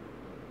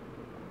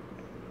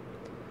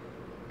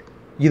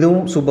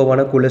 இதுவும்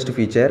சூப்பரான கூலஸ்ட்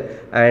ஃபீச்சர்.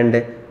 அண்ட்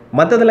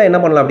மற்றதெல்லாம்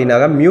என்ன பண்ணலாம்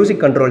அப்படின்னாக்கா,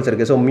 மியூசிக் கண்ட்ரோல்ஸ்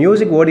இருக்குது. ஸோ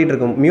மியூசிக்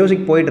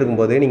மியூசிக் போயிட்டு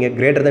இருக்கும்போது நீங்கள்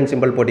கிரேட்டர் தென்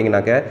சிம்பிள்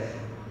போட்டிங்கனாக்க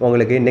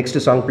உங்களுக்கு நெக்ஸ்ட்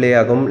சாங் ப்ளே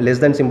ஆகும்.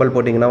 லெஸ் தென் சிம்பிள்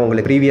போட்டிங்கன்னா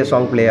உங்களுக்கு ப்ரீவியஸ்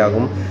சாங் ப்ளே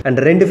ஆகும். அண்ட்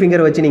 2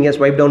 ஃபிங்கர் வச்சு நீங்கள்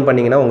ஸ்வைப் டவுன்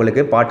பண்ணிங்கன்னா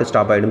உங்களுக்கு பாட்டு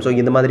ஸ்டாப் ஆகிடும். ஸோ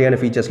இந்த மாதிரியான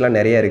ஃபீச்சர்ஸ்லாம்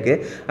நிறைய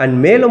இருக்குது. அண்ட்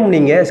மேலும்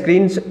நீங்கள்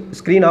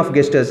ஸ்க்ரீன் ஆஃப்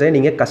கெஸ்டர்ஸை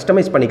நீங்கள்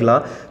கஸ்டமைஸ்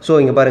பண்ணிக்கலாம். ஸோ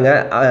இங்கே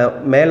பாருங்கள்,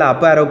 மேலே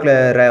அப் ஆரோக்கில்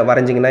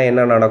வரைஞ்சிங்கன்னா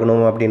என்ன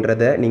நடக்கணும்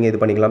அப்படின்றத நீங்கள்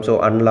இது பண்ணிக்கலாம். ஸோ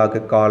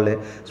அன்லாக்கு, கால்,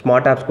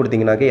 ஸ்மார்ட் ஆப்ஸ்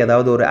கொடுத்தீங்கன்னாக்க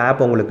ஏதாவது ஒரு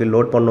ஆப் உங்களுக்கு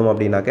லோட் பண்ணணும்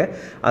அப்படின்னாக்க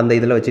அந்த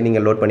இதில் வச்சு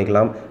நீங்கள் லோட்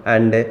பண்ணிக்கலாம்.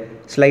 அண்டு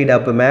ஸ்லைட்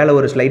அப் மேலே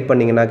ஒரு ஸ்லைட்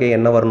பண்ணிங்கனாக்கே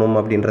என்ன வரணும்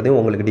அப்படின்றதையும்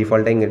உங்களுக்கு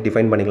டிஃபால்ட்டாக இங்கே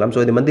டிஃபைன் பண்ணிக்கலாம். ஸோ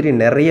இது மாதிரி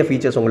நிறைய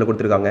ஃபீச்சர்ஸ் உங்களுக்கு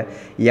கொடுத்துருக்காங்க.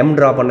 எம்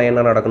ட்ரா பண்ணால்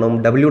என்ன நடக்கணும்,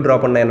 டபிள்யூ ட்ரா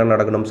பண்ணால் என்ன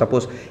நடக்கணும்.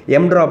 சப்போஸ்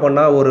எம் ட்ரா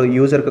பண்ணால் ஒரு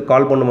யூசருக்கு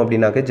கால் பண்ணணும்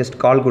அப்படின்னாக்க ஜஸ்ட்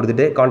கால்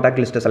கொடுத்துட்டு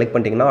கான்டாக்ட் லிஸ்ட்டை செலக்ட்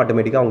பண்ணிட்டீங்கன்னா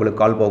ஆட்டோமேட்டிக்காக உங்களுக்கு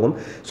கால் போகும்.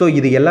 ஸோ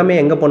இது எல்லாமே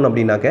எங்கே பண்ணணும்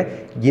அப்படின்னாக்க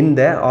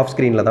இந்த ஆஃப்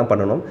ஸ்க்ரீனில் தான்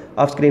பண்ணணும்.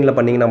 ஆஃப் ஸ்க்ரீனில்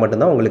பண்ணிங்கன்னா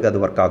மட்டும்தான் உங்களுக்கு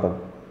அது ஒர்க் ஆகும்.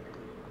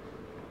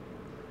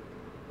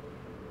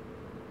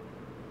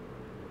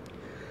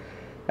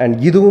 அண்ட்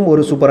இதுவும்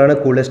ஒரு சூப்பரான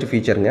கூலஸ்ட்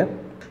ஃபீச்சருங்க.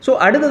 ஸோ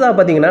அடுத்ததாக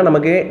பார்த்தீங்கன்னா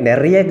நமக்கு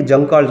நிறைய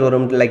ஜங்க் கால்ஸ்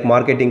வரும். லைக்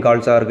மார்க்கெட்டிங்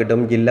கால்ஸாக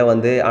இருக்கட்டும், இல்லை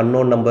வந்து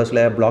அன்னோன் நம்பர்ஸில்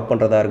பிளாக்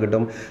பண்ணுறதா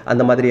இருக்கட்டும்,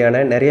 அந்த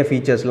மாதிரியான நிறைய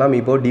ஃபீச்சர்ஸ்லாம்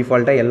இப்போது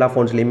டிஃபால்ட்டாக எல்லா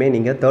ஃபோன்ஸ்லையுமே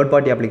நீங்கள் தேர்ட்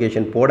பார்ட்டி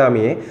அப்ளிகேஷன்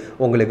போடாமையே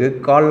உங்களுக்கு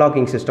கால்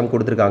லாக்கிங் சிஸ்டம்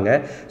கொடுத்துருக்காங்க.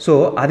 ஸோ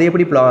அதை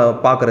எப்படி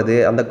பார்க்குறது,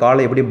 அந்த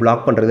காலை எப்படி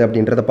பிளாக் பண்ணுறது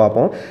அப்படின்றத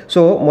பார்ப்போம்.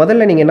 ஸோ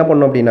முதல்ல நீங்கள் என்ன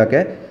பண்ணணும்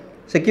அப்படின்னாக்க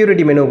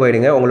செக்யூரிட்டி மெனு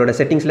போயிடுங்க. உங்களோட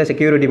செட்டிங்ஸில்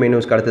செக்யூரிட்டி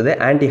மெனுஸ்க்கு அடுத்தது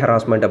ஆன்டி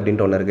ஹராஸ்மெண்ட்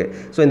அப்படின்ட்டு ஒன்று இருக்குது.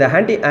 ஸோ இந்த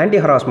ஆன்டி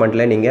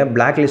ஹராஸ்மெண்ட்டில் நீங்கள்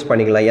பிளாக் லிஸ்ட்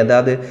பண்ணிக்கலாம்.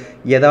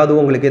 ஏதாவது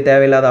உங்களுக்கு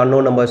தேவையில்லாத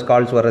அன்னோன் நம்பர்ஸ்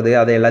கால்ஸ் வர்றது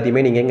அதை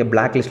எல்லாத்தையுமே நீங்கள் இங்கே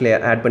பிளாக் லிஸ்ட்டில்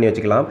ஆட் பண்ணி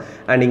வச்சுக்கலாம்.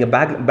 அண்ட் நீங்கள்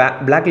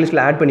பிளாக்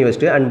லிஸ்ட்டில் ஆட் பண்ணி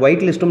வச்சுட்டு அண்ட்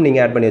ஒயிட் லிஸ்ட்டும்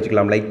நீங்கள் ஆட் பண்ணி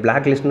வச்சுக்கலாம். லைக்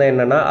பிளாக் லிஸ்ட்னா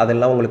என்னென்னா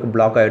அதெல்லாம் உங்களுக்கு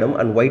பிளாக் ஆகிடும்.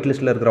 அண்ட் ஒயிட்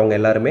லிஸ்ட்டில் இருக்கிறவங்க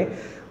எல்லாருமே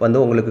வந்து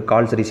உங்களுக்கு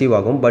கால்ஸ் ரிசீவ்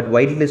ஆகும். பட்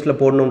ஒயிட் லிஸ்ட்டில்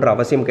போடணுன்ற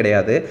அவசியம்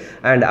கிடையாது.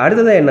 அண்ட்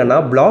அடுத்தது என்னென்னா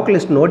பிளாக்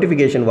லிஸ்ட்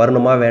நோட்டிஃபிகேஷன்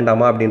வரணுமா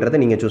வேண்டாமா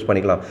அப்படின்றத நீங்கள் சூஸ்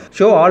பண்ணிக்கலாம்.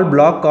 ஷோ ஆல்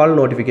பிளாக் கால்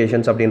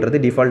நோட்டிஃபிகேஷன்ஸ்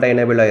அப்படின்றது டிஃபால்ட்டாக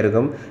எனேபிள்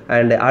ஆகிருக்கும்.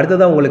 அண்ட்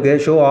அடுத்ததாக உங்களுக்கு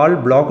show all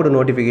blocked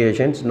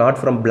notifications not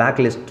from black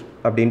list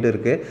அப்படின்ட்டு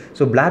இருக்குது.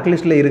 ஸோ பிளாக்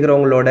லிஸ்ட்டில்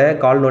இருக்கிறவங்களோட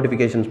கால்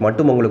நோட்டிஃபிகேஷன்ஸ்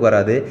மட்டும் உங்களுக்கு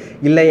வராது.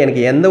 இல்லை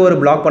எனக்கு எந்த ஒரு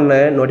பிளாக் பண்ண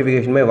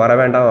நோட்டிஃபிகேஷனுமே வர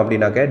வேண்டாம்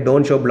அப்படின்னாக்க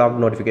டோன்ட் ஷோ பிளாக்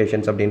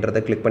நோட்டிஃபிகேஷன்ஸ்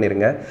அப்படின்றத கிளிக்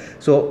பண்ணிடுங்க.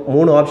 ஸோ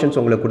 3 ஆப்ஷன்ஸ்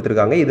உங்களுக்கு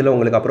கொடுத்துருக்காங்க. இதில்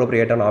உங்களுக்கு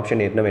அப்ரோப்ரியேட்டான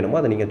ஆப்ஷன் என்ன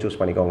வேணுமோ அதை நீங்கள்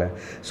சூஸ் பண்ணிக்கோங்க.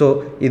 ஸோ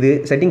இது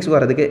செட்டிங்ஸ்க்கு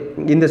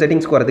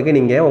வரதுக்கு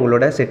நீங்கள்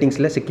உங்களோட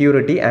செட்டிங்ஸில்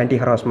செக்யூரிட்டி ஆன்டி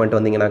ஹராஸ்மெண்ட்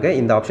வந்தீங்கன்னாக்க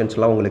இந்த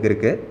ஆப்ஷன்ஸ்லாம் உங்களுக்கு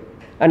இருக்குது.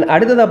 அண்ட்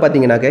அடுத்ததாக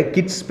பார்த்தீங்கன்னாக்க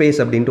கிட்ஸ் ஸ்பேஸ்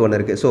அப்படின்ட்டு ஒன்று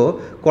இருக்குது. ஸோ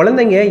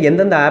குழந்தைங்க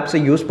எந்தெந்த ஆப்ஸை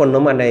யூஸ்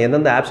பண்ணணும் அண்ட்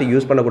எந்தெந்த ஆப்ஸை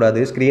யூஸ் பண்ணக்கூடாது,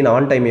 ஸ்க்ரீன்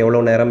ஆன் டைம் எவ்வளோ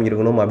நேரம்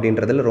இருக்கணும்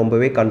அப்படின்றதில்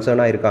ரொம்பவே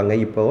கன்சர்னாக இருக்காங்க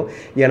இப்போது.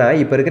 ஏன்னா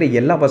இப்போ இருக்கிற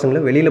எல்லா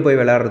பசங்களும் வெளியில் போய்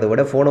விளையாடுறத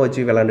விட ஃபோனை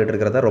வச்சு விளையாண்டுட்டு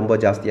இருக்கிறத ரொம்ப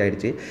ஜாஸ்தி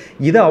ஆகிடுச்சு.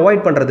 இதை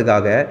அவாய்ட்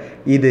பண்ணுறதுக்காக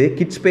இது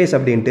கிட்ஸ் ஸ்பேஸ்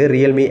அப்படின்ட்டு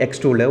Realme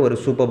X2ல ஒரு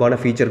சூப்பர்பான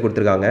ஃபீச்சர்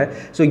கொடுத்துருக்காங்க.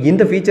 ஸோ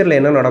இந்த ஃபீச்சரில்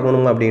என்ன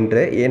நடக்கணும்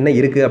அப்படின்ட்டு என்ன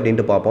இருக்குது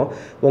அப்படின்ட்டு பார்ப்போம்.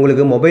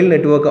 உங்களுக்கு மொபைல்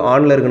நெட்வொர்க்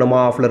ஆனில்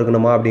இருக்கணுமா ஆஃபில்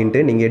இருக்கணுமா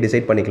அப்படின்ட்டு நீங்கள்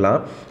டிசைட் பண்ணிக்கலாம்.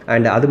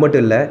 அண்ட் அது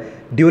மட்டும் இல்லை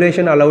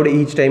டியூரேஷன் அலவுட்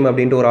ஈச் டைம்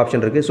அப்படின்ட்டு ஒரு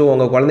ஆப்ஷன் இருக்குது. ஸோ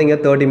உங்கள் குழந்தைங்க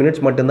 30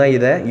 மினிட்ஸ் மட்டும்தான்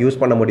இதை யூஸ்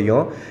பண்ண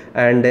முடியும்.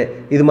 அண்ட்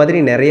இது மாதிரி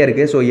நிறைய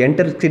இருக்குது. ஸோ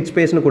என்டர் கிட்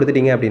ஸ்பேஸ்னு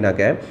கொடுத்துட்டீங்க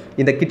அப்படின்னாக்க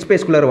இந்த கிட்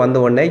ஸ்பேஸ்குள்ளே வந்த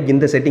உடனே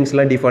இந்த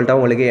செட்டிங்ஸ்லாம் டிஃபால்ட்டாக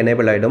உங்களுக்கு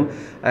எனேபிள் ஆகிடும்.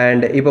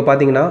 அண்ட் இப்போ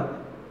பார்த்தீங்கன்னா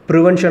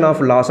prevention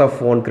of loss of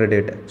phone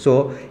credit. So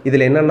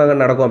இதில் என்னென்ன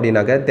நடக்கும்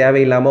அப்படின்னாக்க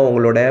தேவையில்லாமல்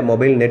உங்களோட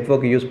மொபைல்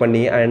நெட்வொர்க் யூஸ்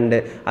பண்ணி அண்ட்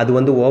அது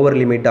வந்து ஓவர்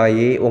லிமிட்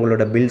ஆகி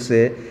உங்களோட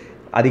பில்ஸு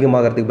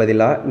அதிகமாகிறதுக்கு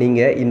பதிலாக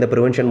நீங்கள் இந்த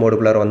ப்ரிவென்ஷன்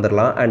மோடுக்குள்ளே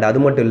வந்துடலாம். அண்ட் அது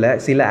மட்டும் இல்லை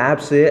சில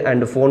ஆப்ஸு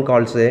அண்ட் ஃபோன்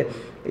கால்ஸு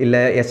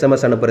இல்லை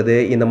எஸ்எம்எஸ் அனுப்புறது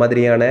இந்த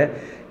மாதிரியான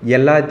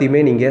எல்லாத்தையுமே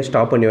நீங்கள்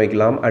ஸ்டாப் பண்ணி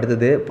வைக்கலாம்.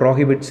 அடுத்தது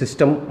ப்ரோஹிபிட்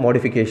சிஸ்டம்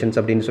மாடிஃபிகேஷன்ஸ்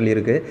அப்படின்னு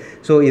சொல்லியிருக்கு.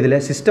 ஸோ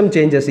இதில் சிஸ்டம்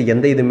சேஞ்சஸ்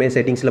எந்த இதுவுமே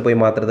செட்டிங்ஸில்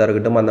போய் மாற்றுறதா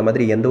இருக்கட்டும் அந்த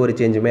மாதிரி எந்த ஒரு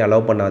சேஞ்சுமே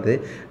அலோவ் பண்ணாது.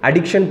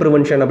 அடிக்ஷன்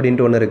ப்ரிவென்ஷன்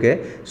அப்படின்ட்டு ஒன்று இருக்குது.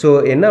 ஸோ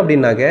என்ன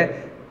அப்படின்னாக்க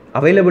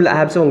அவைலபிள்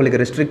ஆப்ஸை உங்களுக்கு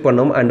ரெஸ்ட்ரிக்ட்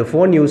பண்ணும் அண்ட்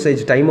ஃபோன்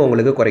யூசேஜ் டைம்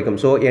உங்களுக்கு குறைக்கும்.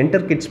 ஸோ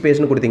என்டர் கிட்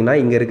ஸ்பேஸ்னு கொடுத்தீங்கன்னா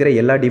இங்கே இருக்கிற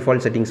எல்லா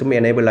டிஃபால்ட் செட்டிங்ஸும்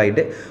எனேபிள்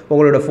ஆகிட்டு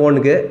உங்களோட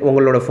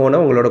ஃபோனை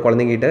உங்களோட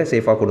குழந்தைங்கிட்ட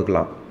சேஃபாக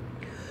கொடுக்கலாம்.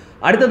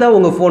 அடுத்ததாக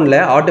உங்கள் ஃபோனில்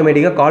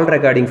ஆட்டோமேட்டிக்காக கால்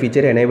ரெக்கார்டிங்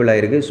ஃபீச்சர் எனேபிள்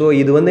ஆகிருக்கு. ஸோ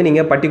இது வந்து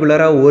நீங்கள்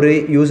பர்டிகுலராக ஒரு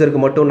யூசருக்கு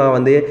மட்டும் நான்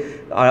வந்து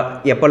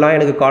எப்போல்லாம்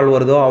எனக்கு கால்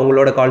வருதோ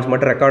அவங்களோட கால்ஸ்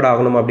மட்டும் ரெக்கார்ட்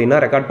ஆகணும் அப்படின்னா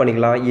ரெக்கார்ட்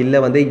பண்ணிக்கலாம். இல்லை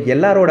வந்து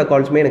எல்லாரோட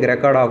கால்ஸுமே எனக்கு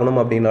ரெக்கார்ட் ஆகணும்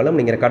அப்படின்னாலும்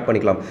நீங்கள் ரெக்கார்ட்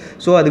பண்ணிக்கலாம்.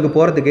 ஸோ அதுக்கு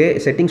போகிறதுக்கு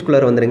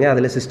செட்டிங்ஸ்குள்ளே வந்துடுங்க.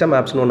 அதில் சிஸ்டம்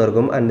ஆப்ஸ்னு ஒன்று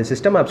இருக்கும். அந்த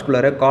சிஸ்டம்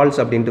ஆப்ஸ்குள்ளே கால்ஸ்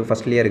அப்படின்ட்டு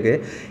ஃபஸ்ட்லேயே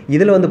இருக்குது.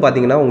 இதில் வந்து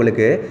பார்த்தீங்கன்னா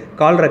உங்களுக்கு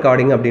கால்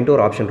ரெக்கார்டிங் அப்படின்ட்டு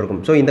ஒரு ஆப்ஷன்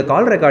இருக்கும். ஸோ இந்த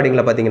கால்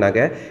ரெக்கார்டிங்கில்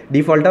பார்த்தீங்கன்னாக்க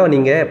டிஃபால்ட்டாக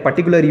நீங்கள்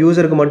பர்டிகுலர்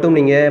யூசருக்கு மட்டும்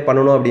நீங்கள்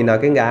பண்ணணும்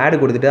அப்படின்னாக்க இங்கே ஆட்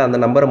கொடுத்துட்டு அந்த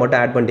நம்பரை மட்டும்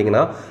ஆட்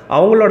பண்ணிட்டீங்கன்னா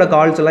அவங்களோட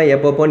கால்ஸ் எல்லாம்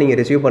எப்பப்போ நீங்கள்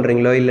ரிசீவ்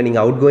பண்ணுறீங்களோ இல்லை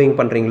நீங்கள் அவுட் கோயிங்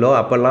பண்ணுறீங்களோ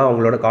அப்போல்லாம்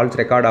அவங்களோட கால்ஸ்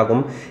ரெக்கார்ட்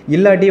ஆகும்.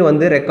 இல்லாட்டி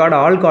வந்து ரெக்கார்ட்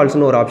ஆல்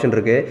கால்ஸ்னு ஒரு ஆப்ஷன்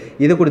இருக்குது.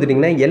 இது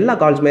கொடுத்துட்டிங்கன்னா எல்லா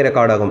கால்ஸுமே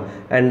ரெக்கார்ட் ஆகும்.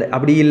 அண்ட்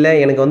அப்படி இல்லை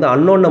எனக்கு வந்து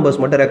அன்னோன் நம்பர்ஸ்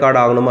மட்டும் ரெக்கார்ட்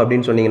ஆகணும்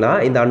அப்படின்னு சொன்னீங்கன்னா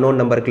இந்த அன்னோன்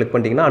நம்பர் கிளிக்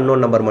பண்ணிட்டீங்கன்னா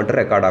அன்னோன் நம்பர் மட்டும்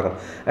ரெக்கார்ட் ஆகும்.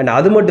 அண்ட்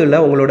அது மட்டும் இல்லை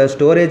உங்களோட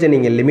ஸ்டோரேஜை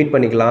நீங்கள் லிமிட்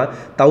பண்ணிக்கலாம்.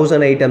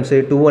 1000 ஐட்டம்ஸு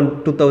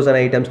 2000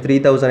 ஐட்டம்ஸ்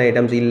 3000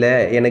 ஐட்டம்ஸ் இல்லை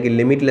எனக்கு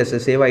லிமிட்லெஸ்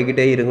சேவ்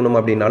ஆகிக்கிட்டே இருக்கணும்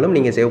அப்படின்னாலும்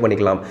நீங்கள் சேவ்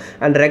பண்ணிக்கலாம்.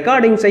 அண்ட்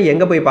ரெக்கார்டிங்ஸை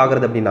எங்கே போய்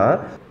பார்க்குறது அப்படின்னா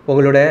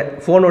உங்களோட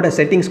ஃபோனோட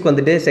செட்டிங்ஸ்க்கு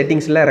வந்துட்டு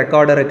செட்டிங்ஸில்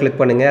ரெக்கார்டரை கிளிக்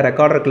பண்ணுங்கள்.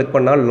 ரெக்கார்டரை கிளிக்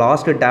பண்ணால்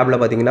லாஸ்ட் டேப்பில்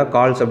பார்த்தீங்கன்னா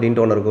கால்ஸ்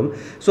அப்படின்ட்டு ஒன்று இருக்கும்.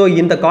 ஸோ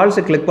இந்த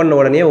கால்ஸை கிளிக் பண்ண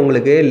உடனே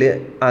உங்களுக்கு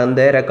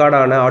அந்த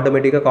ரெக்கார்டான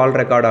ஆட்டோமேட்டிக்காக கால்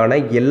ரெக்கார்டான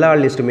எல்லா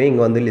லிஸ்ட்டுமே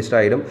இங்கே வந்து லிஸ்ட்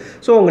ஆகிடும்.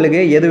 ஸோ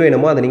உங்களுக்கு எது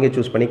வேணுமோ அதை நீங்கள்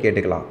சூஸ் பண்ணி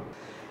கேட்டுக்கலாம்.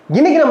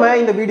 இன்றைக்கி நம்ம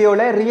இந்த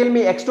வீடியோவில்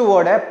Realme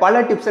X2ஓட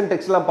பல டிப்ஸ் அண்ட்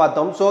ட்ரிக்ஸ்லாம்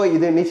பார்த்தோம். ஸோ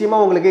இது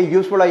நிச்சயமாக உங்களுக்கு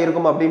யூஸ்ஃபுல்லாக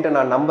இருக்கும் அப்படின்ட்டு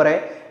நான்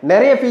நம்புகிறேன்.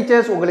 நிறைய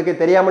ஃபீச்சர்ஸ் உங்களுக்கு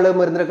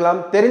தெரியாமலும்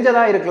இருந்திருக்கலாம்,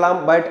 தெரிஞ்சதாக இருக்கலாம்,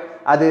 பட்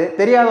அது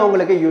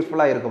தெரியாதவங்களுக்கு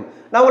யூஸ்ஃபுல்லாக இருக்கும்.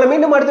 நான் உங்களை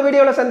மீண்டும் அடுத்த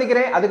வீடியோவில்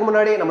சந்திக்கிறேன். அதுக்கு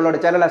முன்னாடி நம்மளோட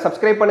சேனலை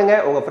சப்ஸ்கிரைப்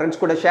பண்ணுங்கள். உங்கள் ஃப்ரெண்ட்ஸ்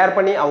கூட ஷேர்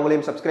பண்ணி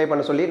அவங்களையும் சப்ஸ்கிரைப்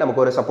பண்ண சொல்லி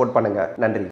நமக்கு ஒரு சப்போர்ட் பண்ணுங்கள். நன்றி.